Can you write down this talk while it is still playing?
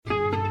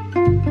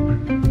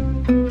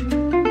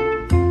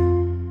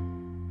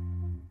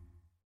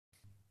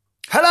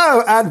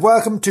and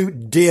welcome to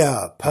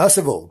Dear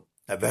Percival,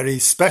 a very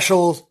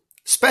special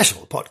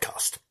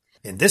podcast.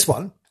 In this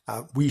one,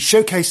 we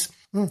showcase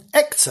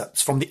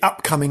excerpts from the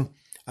upcoming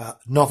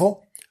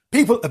novel,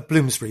 People of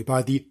Bloomsbury,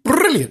 by the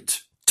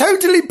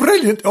totally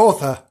brilliant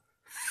author.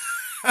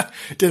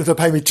 Didn't have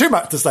to pay me too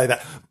much to say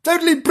that.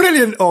 Totally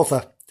brilliant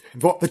author.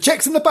 What, the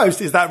check's in the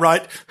post, is that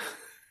right?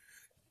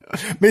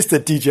 Mr.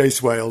 DJ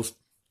Swales.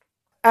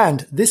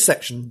 And this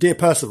section, Dear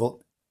Percival,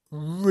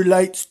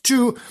 relates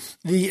to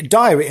the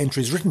diary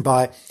entries written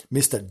by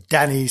Mr.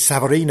 Danny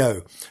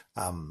Savarino,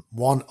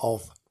 one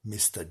of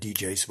Mr.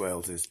 DJ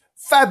Swales'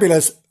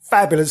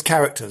 fabulous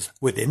characters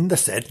within the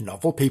said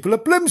novel People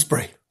of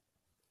Bloomsbury.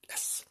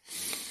 Yes.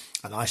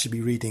 And I should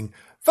be reading,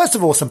 first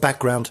of all, some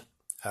background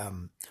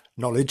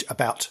knowledge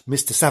about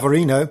Mr.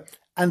 Savarino,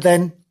 and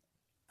then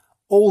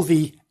all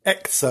the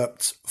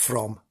excerpts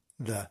from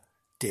the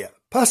Dear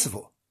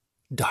Percival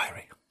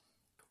diary.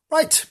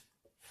 Right.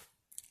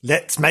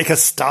 Let's make a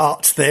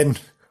start then.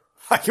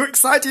 Are you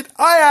excited?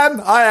 I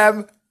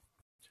am.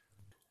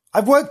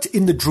 I've worked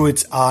in the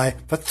Druid's Eye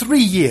for 3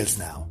 years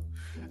now.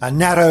 A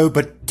narrow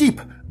but deep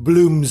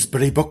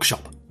Bloomsbury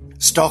bookshop.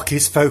 Stock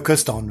is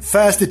focused on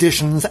first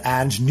editions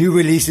and new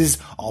releases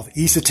of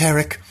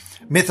esoteric,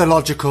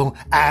 mythological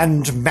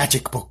and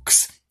magic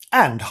books,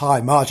 and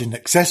high-margin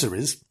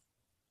accessories.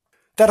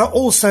 There are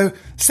also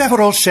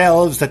several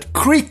shelves that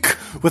creak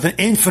with an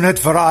infinite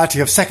variety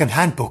of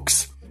second-hand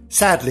books.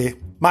 Sadly,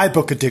 my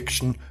book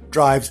addiction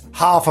drives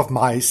half of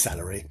my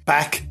salary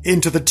back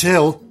into the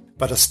till,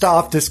 but a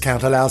staff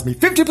discount allows me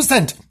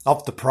 50%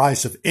 off the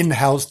price of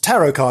in-house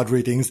tarot card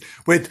readings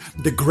with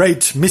the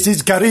great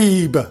Mrs.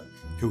 Garib,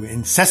 who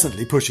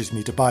incessantly pushes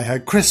me to buy her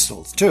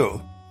crystals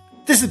too.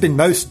 This has been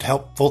most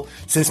helpful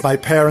since my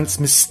parents'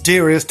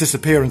 mysterious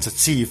disappearance at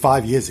sea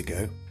 5 years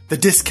ago. The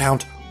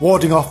discount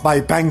warding off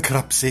my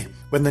bankruptcy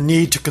when the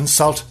need to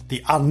consult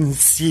the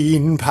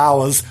unseen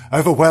powers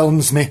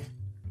overwhelms me.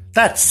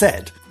 That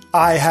said,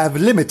 I have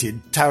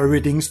limited tarot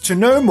readings to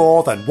no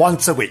more than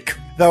once a week.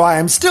 Though I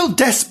am still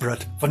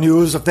desperate for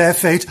news of their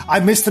fate, I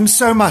miss them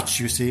so much,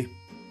 you see.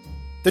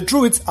 The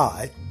Druid's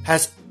Eye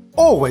has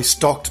always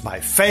stocked my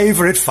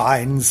favourite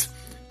finds,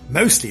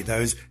 mostly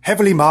those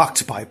heavily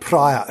marked by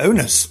prior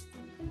owners.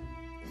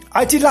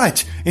 I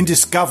delight in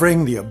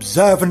discovering the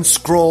observant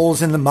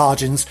scrawls in the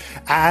margins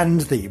and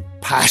the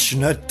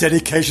passionate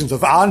dedications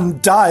of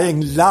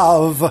undying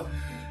love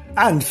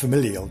and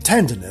familial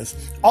tenderness,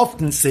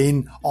 often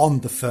seen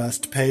on the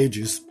first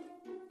pages.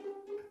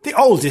 The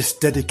oldest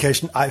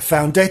dedication I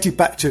found dated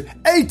back to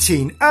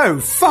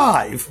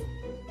 1805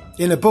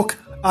 in a book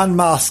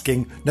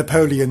unmasking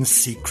Napoleon's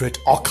secret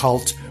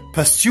occult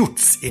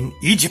pursuits in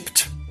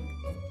Egypt.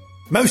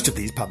 Most of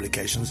these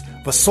publications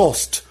were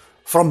sourced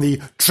from the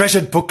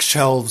treasured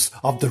bookshelves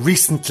of the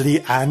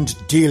recently and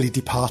dearly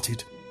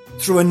departed,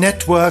 through a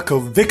network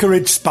of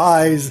vicarage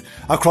spies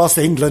across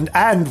England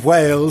and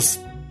Wales.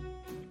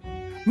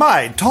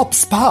 My top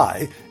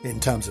spy, in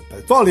terms of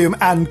both volume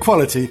and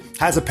quality,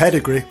 has a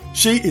pedigree.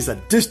 She is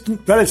a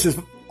distant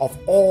relative of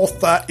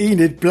author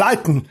Enid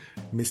Blyton,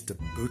 Mr.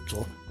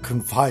 Bootle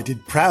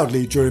confided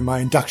proudly during my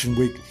induction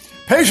week.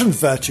 Patience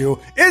Virtue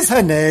is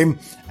her name,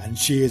 and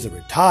she is a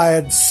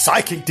retired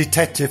psychic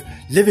detective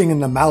living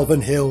in the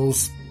Malvern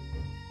Hills.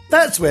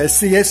 That's where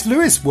C.S.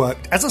 Lewis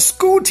worked as a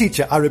school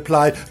teacher, I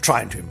replied,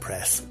 trying to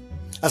impress.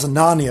 As a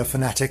Narnia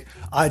fanatic,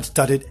 I'd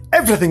studied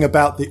everything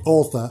about the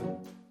author.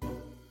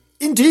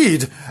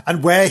 Indeed,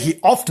 and where he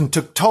often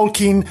took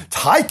Tolkien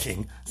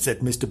hiking, said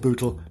Mr.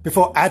 Bootle,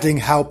 before adding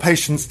how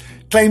Patience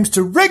claims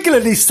to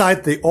regularly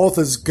sight the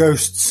author's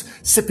ghosts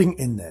sipping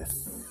in their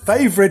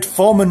favourite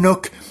former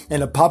nook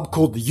in a pub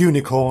called the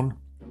Unicorn.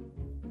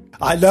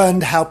 I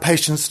learned how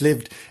Patience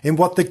lived in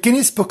what the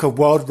Guinness Book of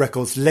World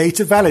Records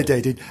later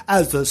validated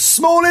as the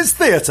smallest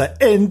theatre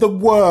in the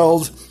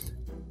world,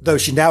 though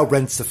she now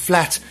rents a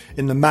flat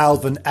in the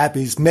Malvern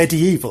Abbey's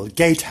medieval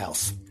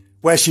gatehouse,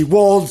 where she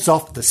wards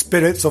off the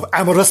spirits of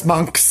amorous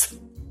monks.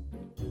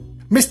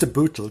 Mr.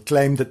 Bootle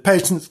claimed that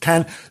Patience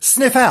can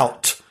sniff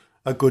out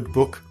a good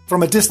book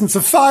from a distance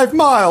of 5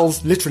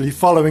 miles, literally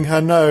following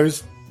her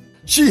nose.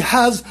 She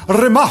has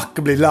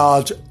remarkably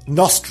large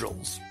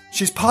nostrils.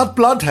 She's part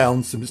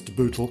bloodhound, said Mr.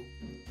 Bootle,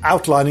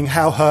 outlining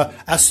how her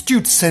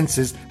astute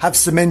senses have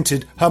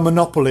cemented her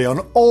monopoly on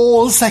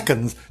all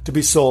seconds to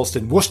be sourced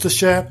in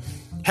Worcestershire,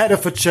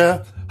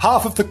 Herefordshire,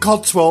 half of the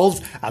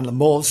Cotswolds, and the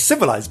more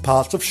civilised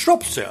parts of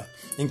Shropshire,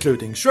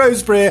 including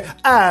Shrewsbury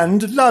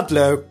and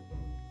Ludlow.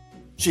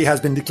 She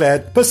has been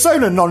declared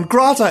persona non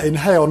grata in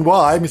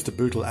Hay-on-Wye, Mr.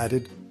 Bootle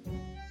added.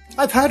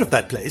 I've heard of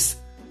that place,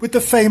 with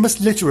the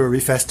famous literary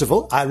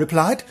festival, I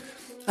replied.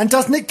 And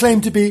doesn't it claim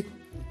to be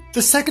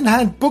the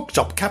second-hand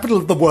bookshop capital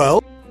of the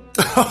world?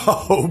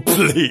 Oh,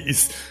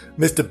 please,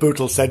 Mr.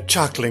 Bootle said,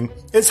 chuckling.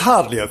 It's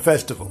hardly a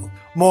festival,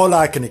 more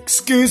like an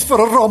excuse for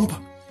a romp.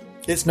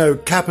 It's no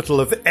capital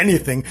of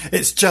anything.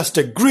 It's just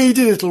a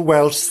greedy little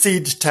Welsh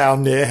siege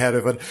town near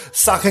Hereford,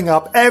 sucking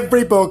up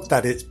every book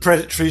that its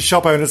predatory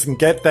shop owners can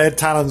get their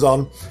talons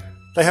on.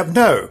 They have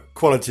no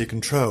quality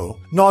control.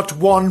 Not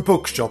one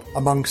bookshop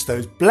amongst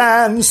those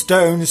bland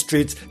stone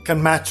streets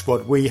can match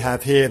what we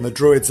have here in the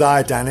Druid's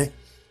Eye, Danny.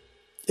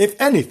 If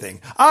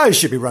anything, I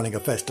should be running a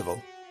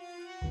festival.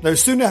 No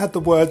sooner had the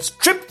words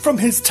tripped from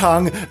his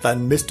tongue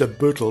than Mr.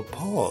 Bootle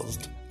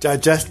paused,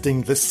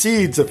 digesting the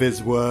seeds of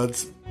his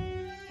words.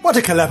 What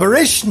a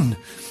collaboration!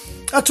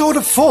 A tour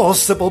de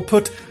force that will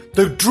put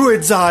the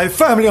Druid's Eye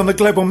firmly on the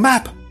global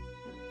map.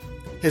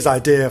 His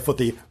idea for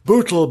the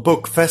Bootle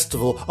Book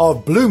Festival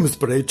of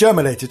Bloomsbury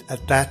germinated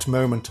at that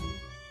moment.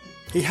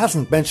 He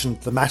hasn't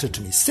mentioned the matter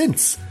to me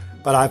since,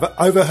 but I've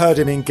overheard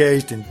him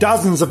engaged in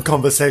dozens of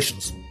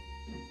conversations.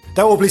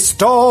 There will be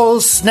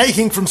stalls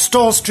snaking from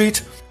Store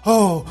Street,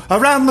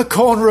 around the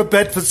corner of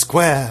Bedford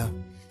Square,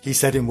 he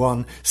said in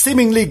one,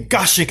 seemingly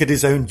gushing at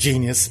his own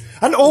genius,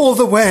 and all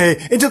the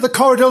way into the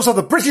corridors of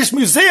the British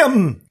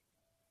Museum.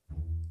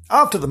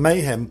 After the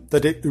mayhem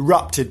that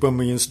erupted when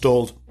we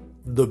installed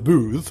the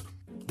booth,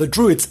 the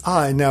Druid's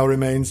Eye now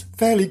remains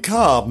fairly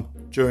calm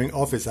during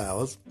office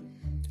hours.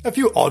 A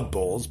few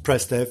oddballs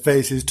press their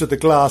faces to the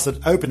glass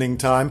at opening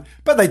time,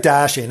 but they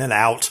dash in and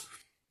out.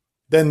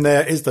 Then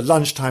there is the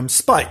lunchtime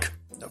spike,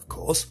 of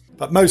course,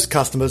 but most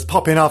customers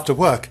pop in after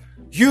work,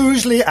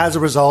 usually as a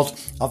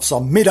result of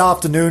some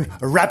mid-afternoon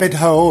rabbit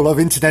hole of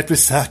internet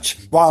research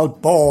while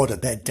bored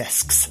at their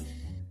desks.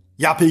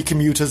 Yuppie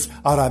commuters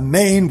are our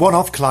main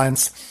one-off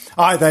clients,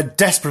 either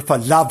desperate for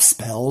love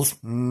spells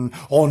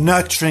or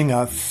nurturing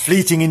a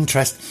fleeting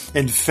interest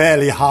in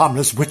fairly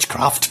harmless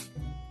witchcraft.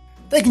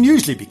 They can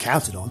usually be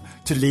counted on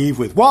to leave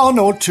with 1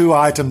 or 2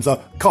 items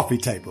of coffee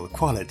table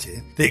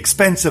quality, the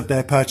expense of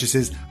their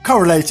purchases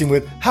correlating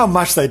with how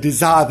much they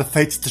desire the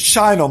fates to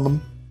shine on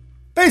them.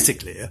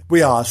 Basically,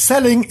 we are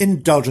selling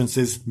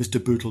indulgences,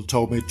 Mr. Bootle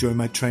told me during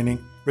my training,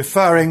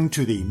 referring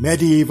to the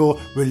medieval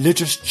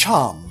religious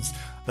charms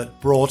that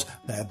brought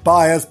their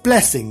buyers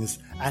blessings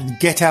and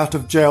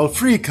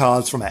get-out-of-jail-free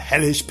cards from a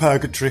hellish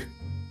purgatory.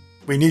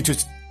 We need to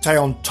stay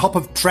on top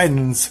of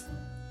trends.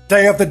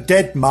 Day of the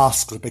Dead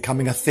masks are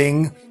becoming a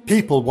thing.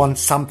 People want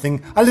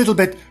something a little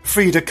bit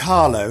Frida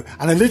Kahlo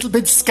and a little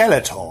bit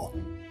Skeletor.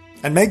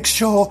 And make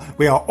sure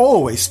we are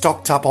always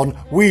stocked up on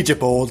Ouija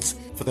boards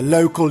for the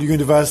local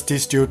university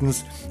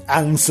students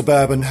and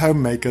suburban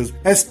homemakers,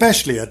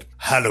 especially at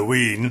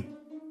Halloween.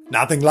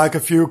 Nothing like a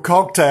few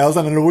cocktails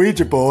and a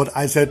Ouija board,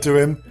 I said to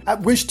him,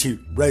 at which he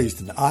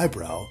raised an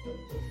eyebrow.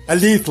 A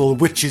lethal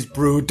witch's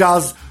brew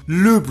does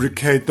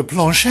lubricate the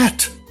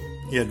planchette,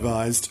 he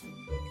advised.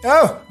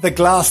 Oh, the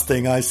glass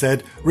thing, I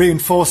said,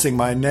 reinforcing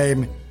my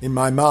name in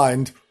my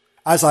mind,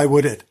 as I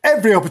would at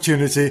every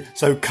opportunity,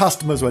 so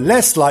customers were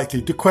less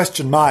likely to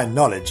question my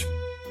knowledge.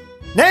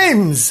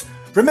 Names!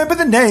 Remember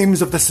the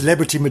names of the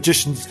celebrity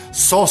magicians,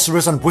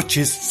 sorcerers and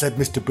witches, said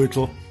Mr.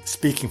 Bootle,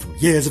 speaking from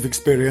years of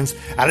experience.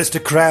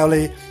 Aleister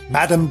Crowley,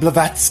 Madame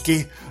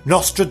Blavatsky,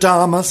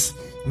 Nostradamus,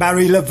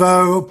 Marie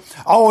Laveau,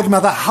 Old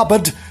Mother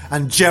Hubbard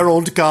and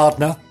Gerald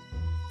Gardner.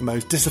 The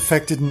most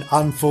disaffected and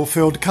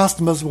unfulfilled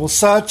customers will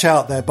search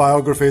out their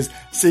biographies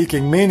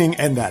seeking meaning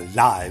in their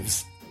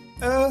lives.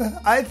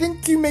 I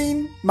think you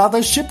mean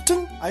Mother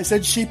Shipton, I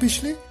said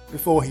sheepishly,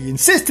 before he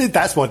insisted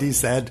that's what he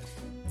said.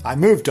 I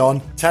moved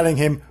on, telling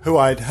him who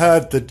I'd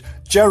heard that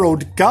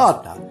Gerald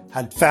Gardner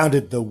had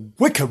founded the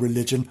Wicca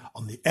religion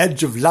on the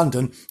edge of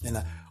London in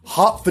a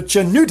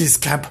Hertfordshire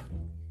nudist camp.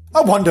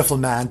 A wonderful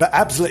man, but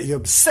absolutely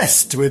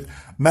obsessed with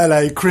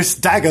melee Chris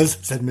daggers,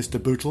 said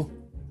Mr. Bootle.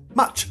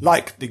 Much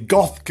like the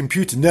goth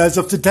computer nerds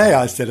of today,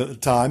 I said at the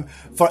time,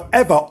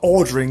 forever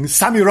ordering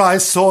samurai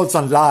swords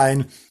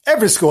online.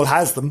 Every school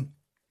has them.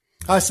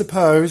 I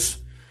suppose,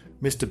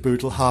 Mr.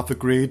 Bootle half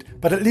agreed,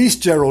 but at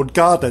least Gerald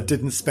Gardner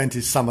didn't spend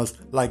his summers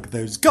like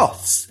those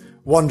goths,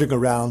 wandering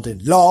around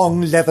in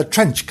long leather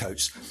trench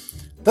coats.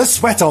 The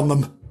sweat on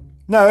them.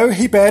 No,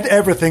 he bared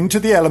everything to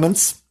the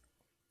elements.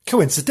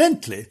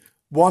 Coincidentally,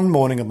 one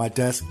morning at my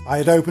desk, I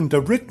had opened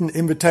a written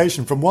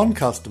invitation from one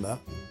customer,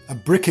 a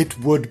briquette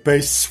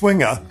wood-based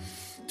swinger,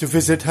 to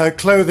visit her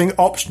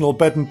clothing-optional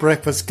bed and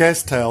breakfast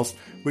guest house,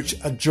 which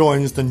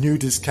adjoins the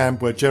nudist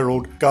camp where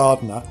Gerald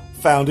Gardner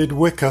founded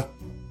Wicca.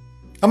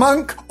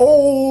 Among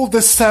all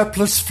the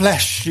surplus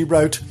flesh, she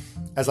wrote,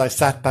 as I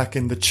sat back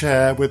in the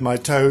chair with my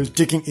toes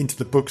digging into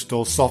the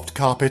bookstore's soft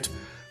carpet,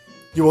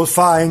 you will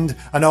find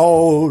an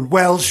old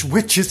Welsh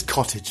witch's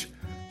cottage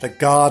that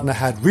Gardner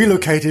had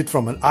relocated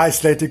from an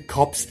isolated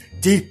copse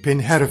deep in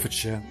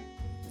Herefordshire.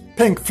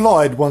 Pink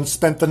Floyd once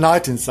spent the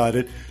night inside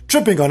it,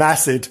 tripping on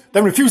acid,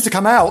 then refused to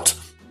come out.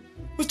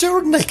 Was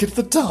Gerald naked at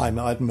the time?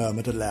 I'd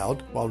murmured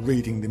aloud while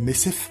reading the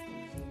missive.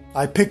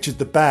 I pictured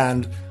the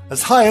band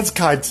as high as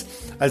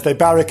kites as they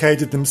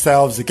barricaded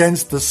themselves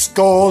against the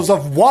scores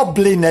of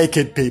wobbly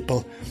naked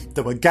people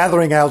that were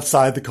gathering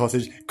outside the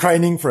cottage,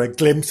 craning for a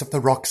glimpse of the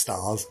rock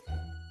stars.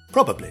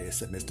 Probably,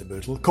 said Mr.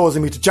 Bootle,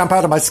 causing me to jump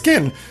out of my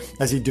skin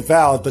as he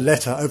devoured the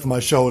letter over my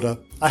shoulder.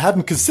 I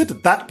hadn't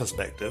considered that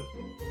perspective.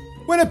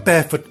 When a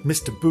barefoot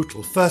Mr.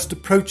 Bootle first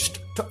approached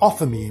to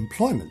offer me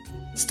employment,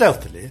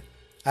 stealthily,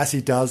 as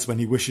he does when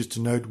he wishes to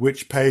note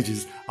which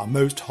pages are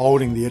most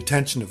holding the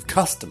attention of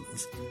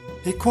customers,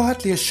 he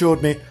quietly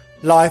assured me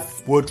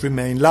life would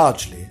remain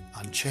largely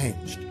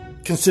unchanged.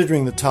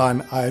 Considering the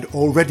time I had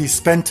already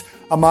spent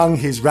among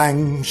his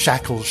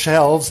ramshackle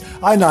shelves,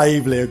 I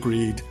naively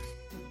agreed.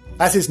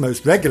 As his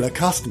most regular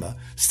customer,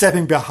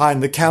 stepping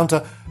behind the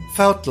counter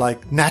felt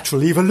like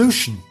natural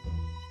evolution.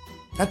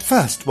 At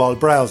first, while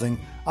browsing,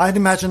 I had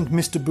imagined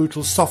Mr.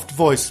 Bootle's soft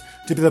voice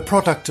to be the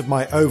product of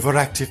my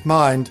overactive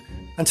mind,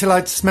 until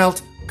I'd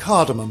smelt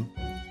cardamom,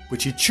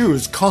 which he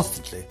chews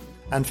constantly,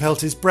 and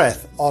felt his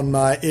breath on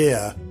my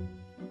ear.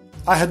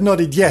 I had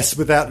nodded yes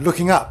without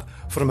looking up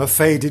from a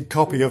faded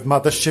copy of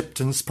Mother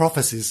Shipton's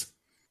prophecies.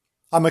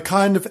 I'm a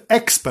kind of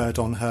expert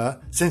on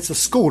her since a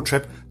school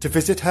trip to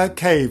visit her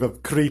cave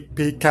of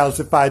creepy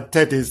calcified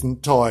teddies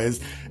and toys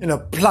in a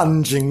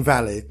plunging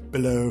valley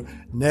below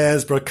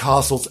Knaresborough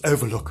Castle's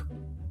overlook,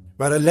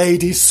 where a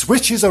lady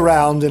switches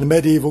around in a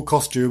medieval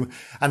costume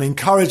and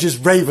encourages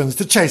ravens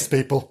to chase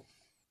people.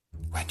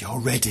 "When you're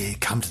ready,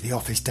 come to the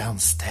office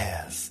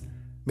downstairs,"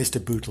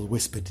 Mr. Bootle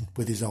whispered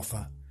with his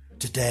offer.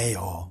 "Today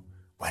or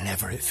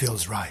whenever it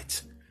feels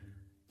right.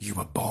 You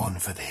were born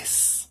for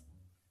this."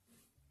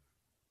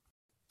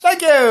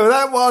 Thank you.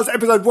 That was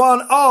episode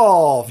 1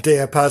 of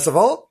Dear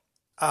Percival,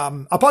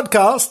 a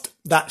podcast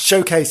that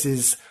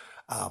showcases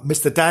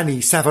Mr. Danny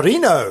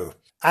Savarino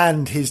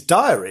and his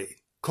diary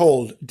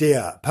called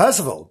Dear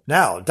Percival.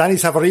 Now, Danny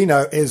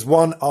Savarino is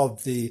one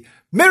of the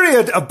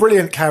myriad of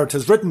brilliant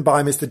characters written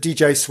by Mr.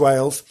 DJ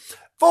Swales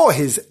for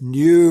his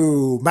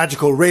new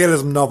magical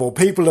realism novel,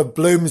 People of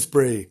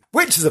Bloomsbury,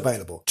 which is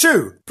available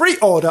to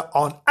pre-order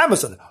on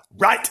Amazon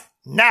right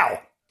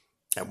now.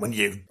 And when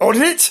you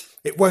order it,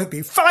 it won't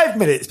be 5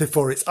 minutes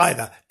before it's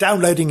either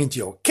downloading into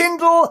your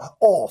Kindle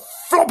or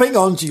flopping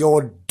onto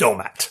your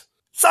doormat.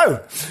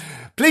 So,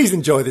 please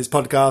enjoy this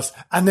podcast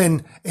and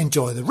then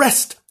enjoy the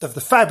rest of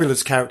the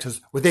fabulous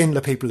characters within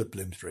The People of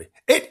Bloomsbury.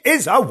 It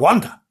is a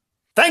wonder.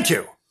 Thank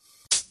you.